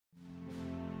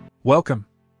Welcome!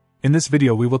 In this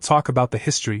video we will talk about the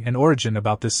history and origin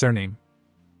about this surname.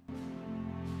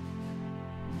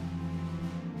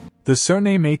 The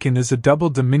surname Aicken is a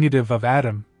double diminutive of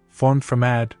Adam, formed from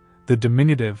ad, the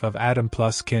diminutive of Adam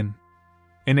plus kin.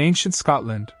 In ancient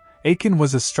Scotland, Aicken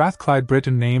was a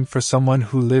Strathclyde-Briton name for someone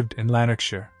who lived in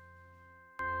Lanarkshire.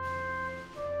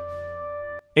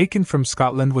 Aicken from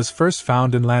Scotland was first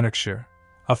found in Lanarkshire,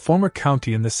 a former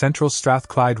county in the central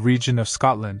Strathclyde region of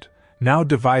Scotland, now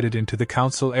divided into the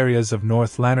council areas of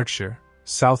North Lanarkshire,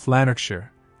 South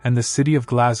Lanarkshire, and the city of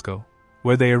Glasgow,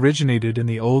 where they originated in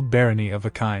the old barony of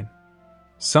Aicken.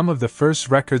 Some of the first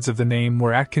records of the name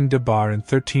were Aicken de Bar in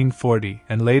 1340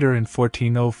 and later in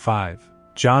 1405.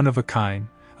 John of Aicken,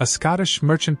 a Scottish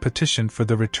merchant, petitioned for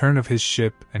the return of his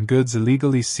ship and goods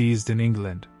illegally seized in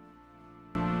England.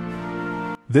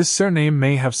 This surname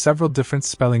may have several different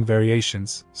spelling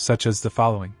variations, such as the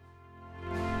following.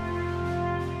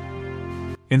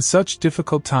 In such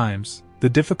difficult times, the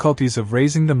difficulties of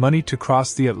raising the money to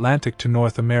cross the Atlantic to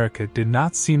North America did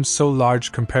not seem so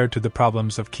large compared to the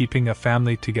problems of keeping a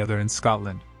family together in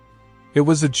Scotland. It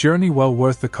was a journey well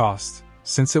worth the cost,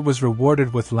 since it was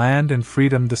rewarded with land and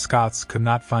freedom the Scots could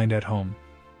not find at home.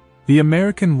 The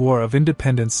American War of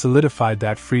Independence solidified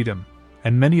that freedom,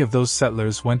 and many of those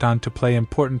settlers went on to play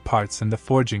important parts in the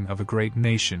forging of a great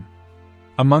nation.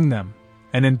 Among them,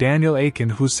 and in Daniel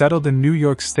Aicken, who settled in New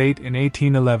York State in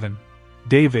 1811,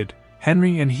 David,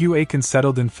 Henry and Hugh Aicken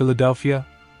settled in Philadelphia,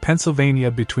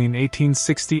 Pennsylvania between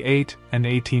 1868 and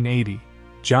 1880.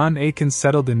 John Aicken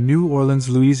settled in New Orleans,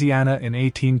 Louisiana in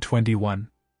 1821.